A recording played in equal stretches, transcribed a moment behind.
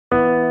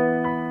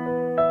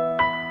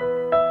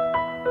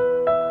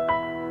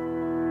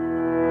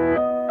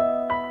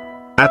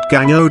At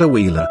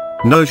Gangodawila,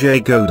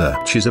 Nojegoda,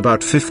 which is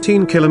about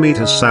 15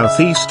 kilometers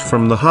southeast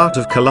from the heart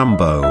of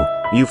Colombo,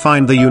 you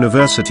find the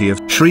University of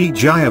Sri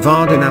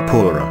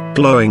Jayewardenepura,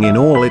 glowing in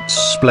all its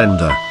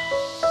splendor.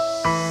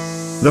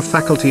 The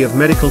Faculty of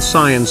Medical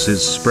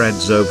Sciences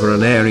spreads over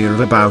an area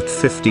of about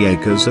 50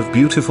 acres of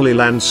beautifully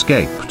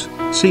landscaped,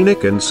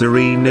 scenic and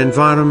serene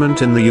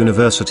environment in the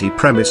university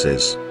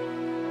premises.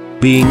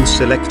 Being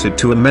selected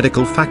to a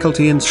medical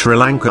faculty in Sri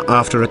Lanka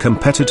after a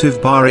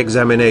competitive bar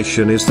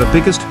examination is the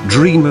biggest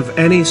dream of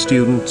any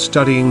student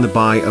studying the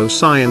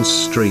bioscience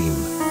stream.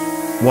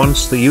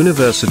 Once the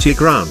University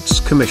Grants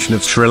Commission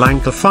of Sri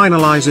Lanka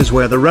finalizes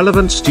where the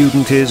relevant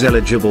student is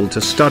eligible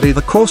to study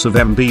the course of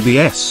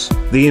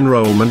MBBS, the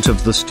enrollment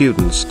of the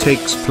students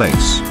takes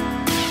place.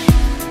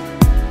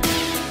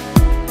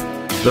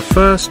 The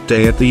first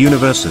day at the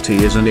university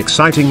is an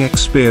exciting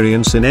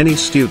experience in any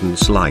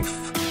student's life.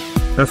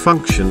 A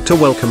function to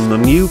welcome the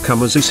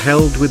newcomers is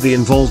held with the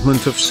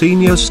involvement of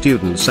senior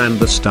students and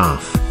the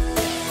staff.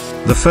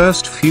 The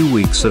first few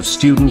weeks of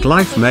student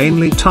life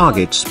mainly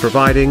targets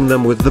providing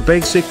them with the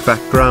basic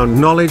background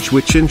knowledge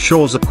which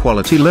ensures a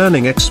quality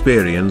learning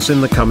experience in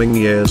the coming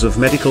years of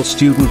medical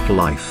student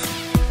life,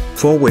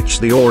 for which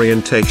the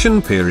orientation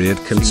period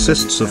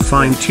consists of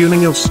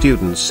fine-tuning of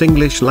students'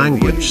 English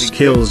language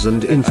skills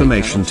and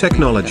information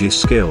technology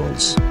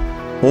skills.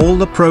 All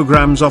the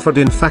programs offered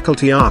in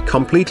faculty are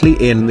completely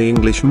in the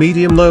English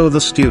medium, though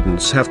the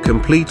students have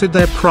completed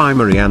their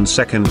primary and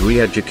secondary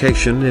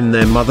education in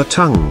their mother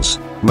tongues,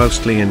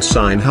 mostly in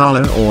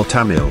Sinhala or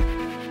Tamil.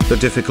 The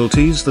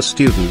difficulties the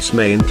students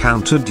may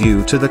encounter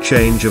due to the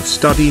change of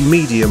study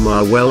medium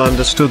are well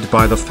understood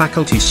by the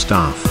faculty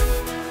staff.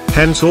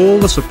 Hence all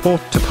the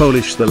support to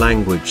polish the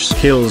language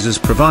skills is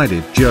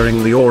provided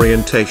during the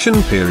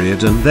orientation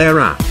period and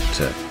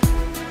thereafter.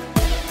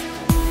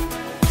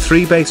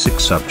 3 basic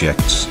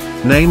subjects,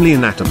 namely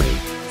anatomy,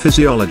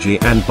 physiology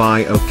and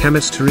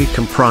biochemistry,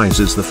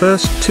 comprises the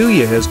first 2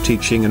 years'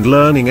 teaching and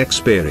learning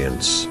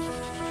experience.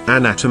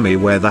 Anatomy,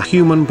 where the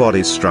human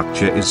body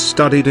structure is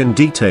studied in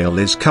detail,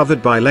 is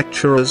covered by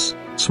lecturers,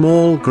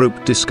 small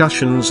group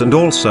discussions and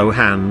also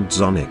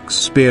hands-on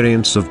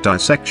experience of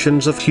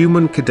dissections of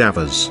human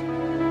cadavers.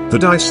 The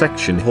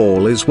dissection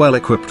hall is well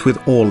equipped with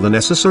all the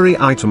necessary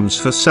items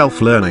for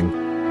self-learning.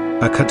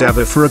 A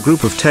cadaver for a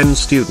group of 10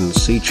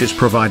 students each is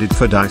provided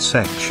for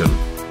dissection.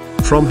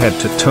 From head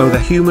to toe the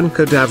human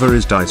cadaver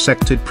is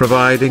dissected,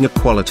 providing a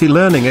quality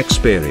learning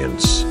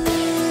experience.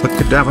 The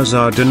cadavers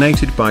are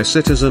donated by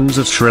citizens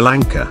of Sri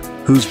Lanka,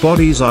 whose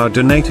bodies are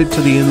donated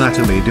to the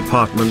anatomy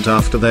department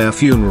after their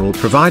funeral,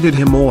 provided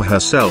him or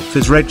herself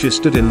is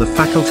registered in the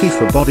faculty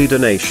for body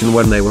donation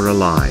when they were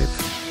alive.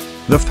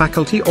 The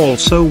faculty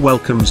also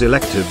welcomes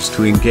electives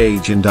to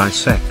engage in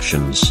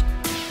dissections.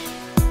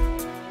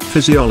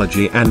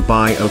 Physiology and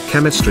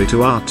biochemistry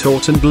too are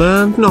taught and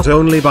learned not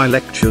only by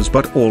lectures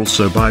but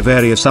also by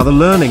various other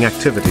learning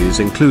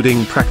activities,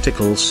 including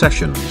practical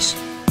sessions.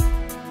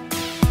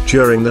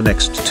 During the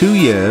next 2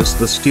 years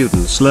the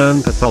students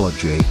learn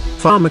pathology,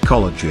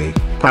 pharmacology,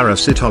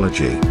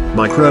 parasitology,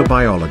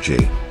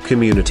 microbiology,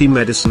 community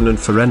medicine and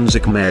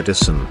forensic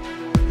medicine.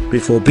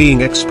 Before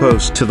being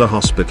exposed to the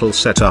hospital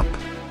setup,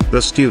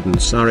 the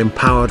students are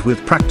empowered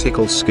with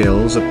practical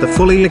skills at the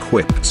fully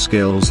equipped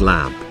skills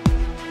lab.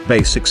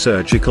 Basic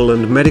surgical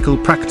and medical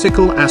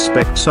practical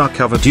aspects are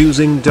covered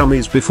using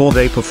dummies before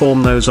they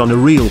perform those on a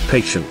real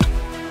patient.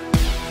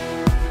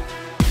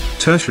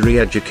 Tertiary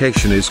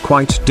education is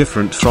quite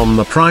different from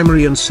the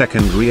primary and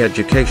secondary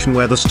education,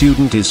 where the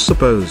student is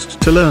supposed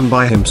to learn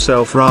by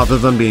himself rather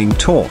than being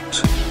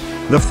taught.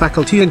 The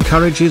faculty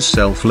encourages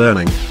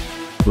self-learning.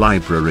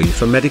 Library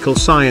for Medical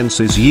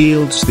Sciences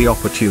yields the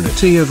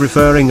opportunity of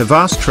referring a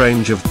vast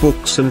range of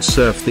books and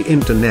surf the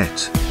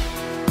internet.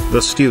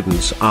 The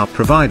students are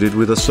provided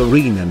with a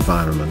serene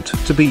environment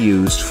to be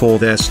used for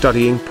their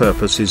studying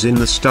purposes in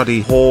the study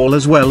hall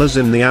as well as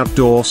in the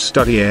outdoor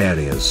study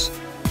areas.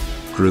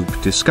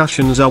 Group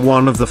discussions are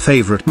one of the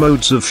favorite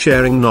modes of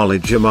sharing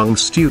knowledge among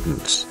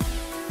students.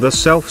 The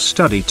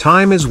self-study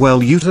time is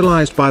well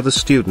utilized by the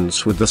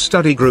students with the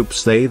study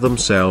groups they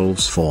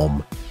themselves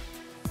form.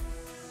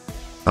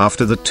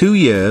 After the 2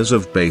 years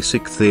of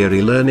basic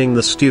theory learning,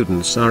 the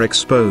students are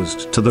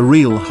exposed to the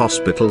real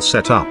hospital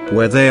setup,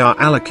 where they are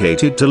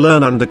allocated to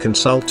learn under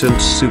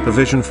consultant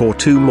supervision for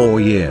 2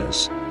 more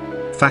years.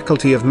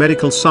 Faculty of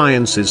Medical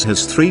Sciences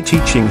has 3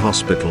 teaching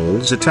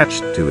hospitals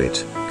attached to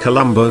it: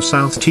 Colombo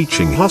South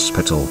Teaching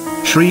Hospital,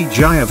 Sri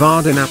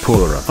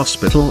Jayewardenepura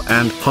Hospital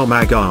and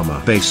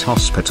Homagama Base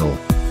Hospital.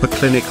 The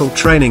clinical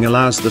training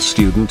allows the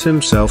student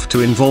himself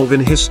to involve in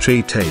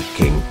history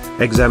taking,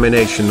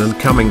 examination and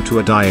coming to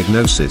a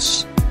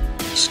diagnosis.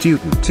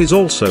 Student is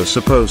also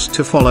supposed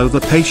to follow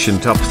the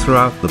patient up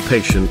throughout the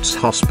patient's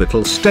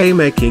hospital stay,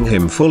 making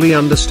him fully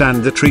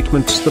understand the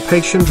treatments the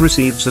patient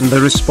receives and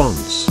the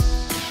response.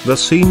 The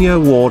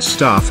senior ward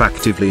staff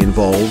actively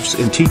involves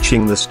in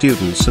teaching the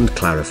students and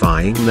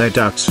clarifying their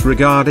doubts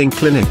regarding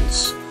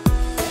clinics.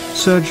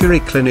 Surgery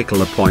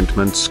clinical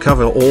appointments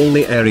cover all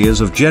the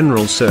areas of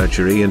general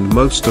surgery and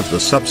most of the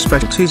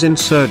subspecialties in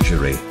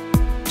surgery.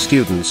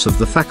 Students of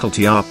the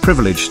faculty are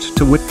privileged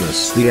to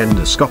witness the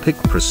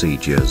endoscopic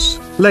procedures,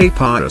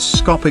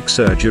 laparoscopic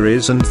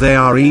surgeries, and they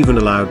are even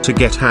allowed to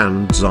get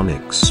hands-on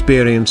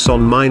experience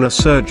on minor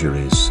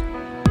surgeries.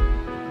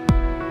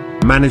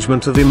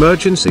 Management of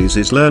emergencies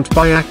is learnt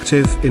by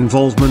active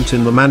involvement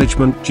in the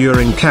management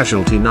during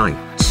casualty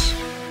nights.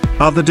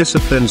 Other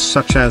disciplines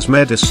such as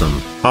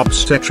medicine,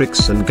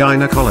 obstetrics and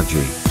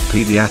gynecology,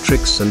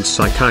 pediatrics and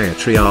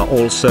psychiatry are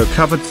also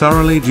covered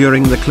thoroughly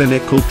during the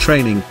clinical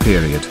training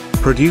period,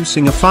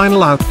 producing a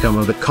final outcome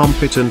of a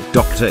competent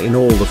doctor in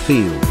all the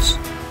fields.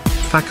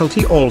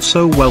 Faculty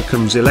also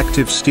welcomes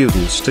elective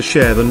students to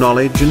share the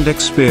knowledge and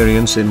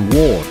experience in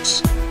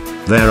wards.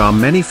 There are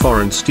many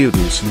foreign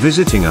students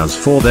visiting us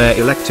for their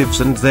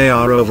electives, and they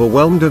are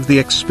overwhelmed of the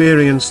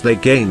experience they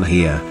gain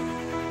here.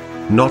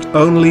 Not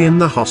only in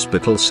the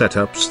hospital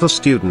setups, the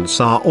students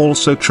are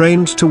also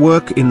trained to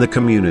work in the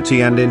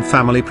community and in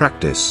family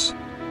practice.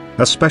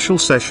 A special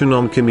session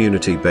on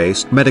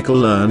community-based medical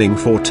learning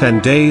for 10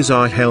 days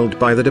are held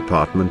by the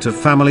Department of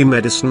Family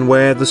Medicine,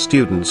 where the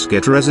students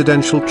get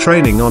residential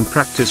training on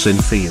practice in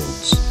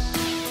fields.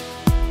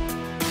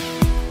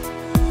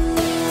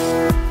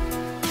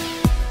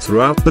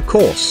 Throughout the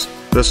course,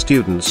 the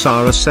students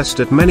are assessed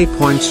at many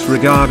points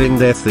regarding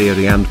their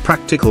theory and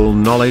practical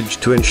knowledge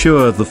to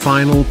ensure the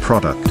final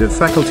product of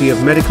Faculty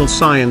of Medical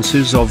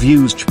Sciences of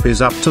USJP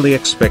is up to the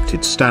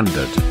expected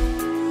standard.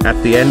 At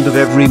the end of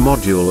every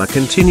module, a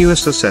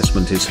continuous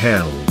assessment is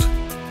held.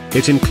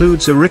 It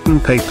includes a written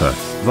paper,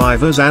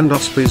 vivas and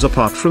OSPEs.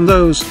 Apart from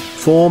those,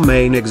 4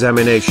 main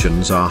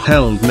examinations are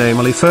held,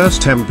 namely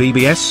First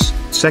MBBS,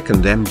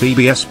 Second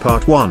MBBS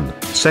Part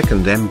 1,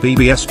 Second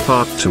MBBS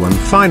Part 2 and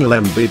Final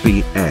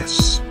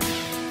MBBS.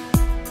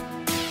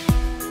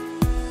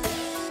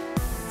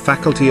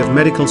 Faculty of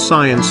Medical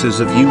Sciences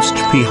of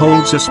USJP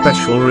holds a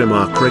special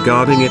remark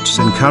regarding its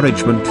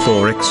encouragement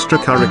for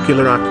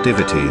extracurricular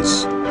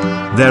activities.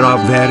 There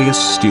are various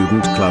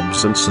student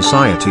clubs and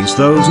societies.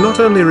 Those not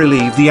only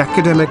relieve the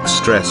academic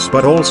stress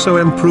but also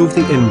improve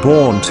the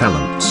inborn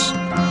talents.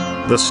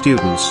 The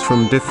students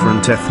from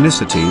different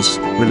ethnicities,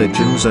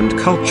 religions and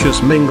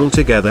cultures mingle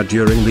together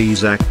during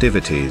these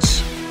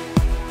activities.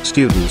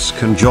 Students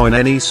can join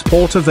any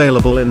sport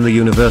available in the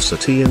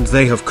university, and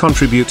they have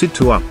contributed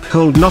to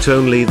uphold not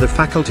only the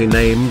faculty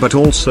name but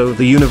also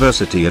the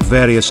university at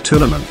various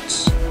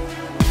tournaments.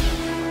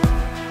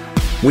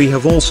 We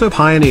have also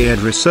pioneered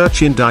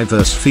research in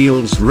diverse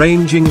fields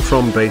ranging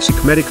from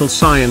basic medical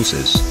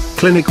sciences,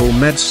 clinical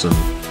medicine,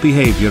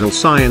 behavioral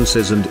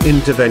sciences and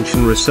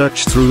intervention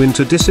research through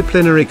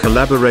interdisciplinary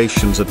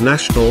collaborations at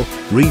national,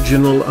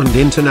 regional and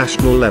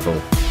international level.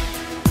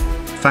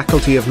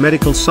 Faculty of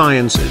Medical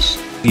Sciences,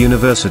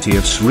 University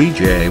of Sri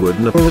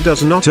Jayewardenepura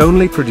does not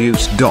only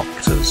produce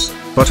doctors,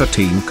 but a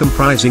team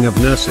comprising of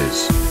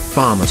nurses,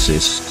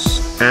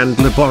 pharmacists, and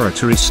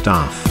laboratory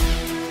staff.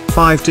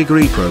 5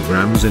 degree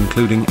programs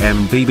including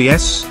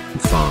MBBS,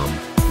 Pharm,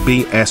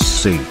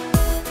 BSc,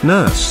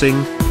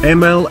 Nursing,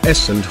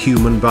 MLS and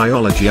Human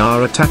Biology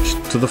are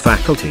attached to the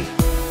faculty.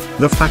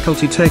 The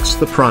faculty takes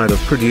the pride of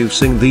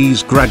producing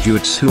these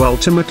graduates who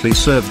ultimately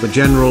serve the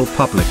general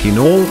public in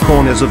all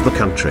corners of the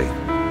country.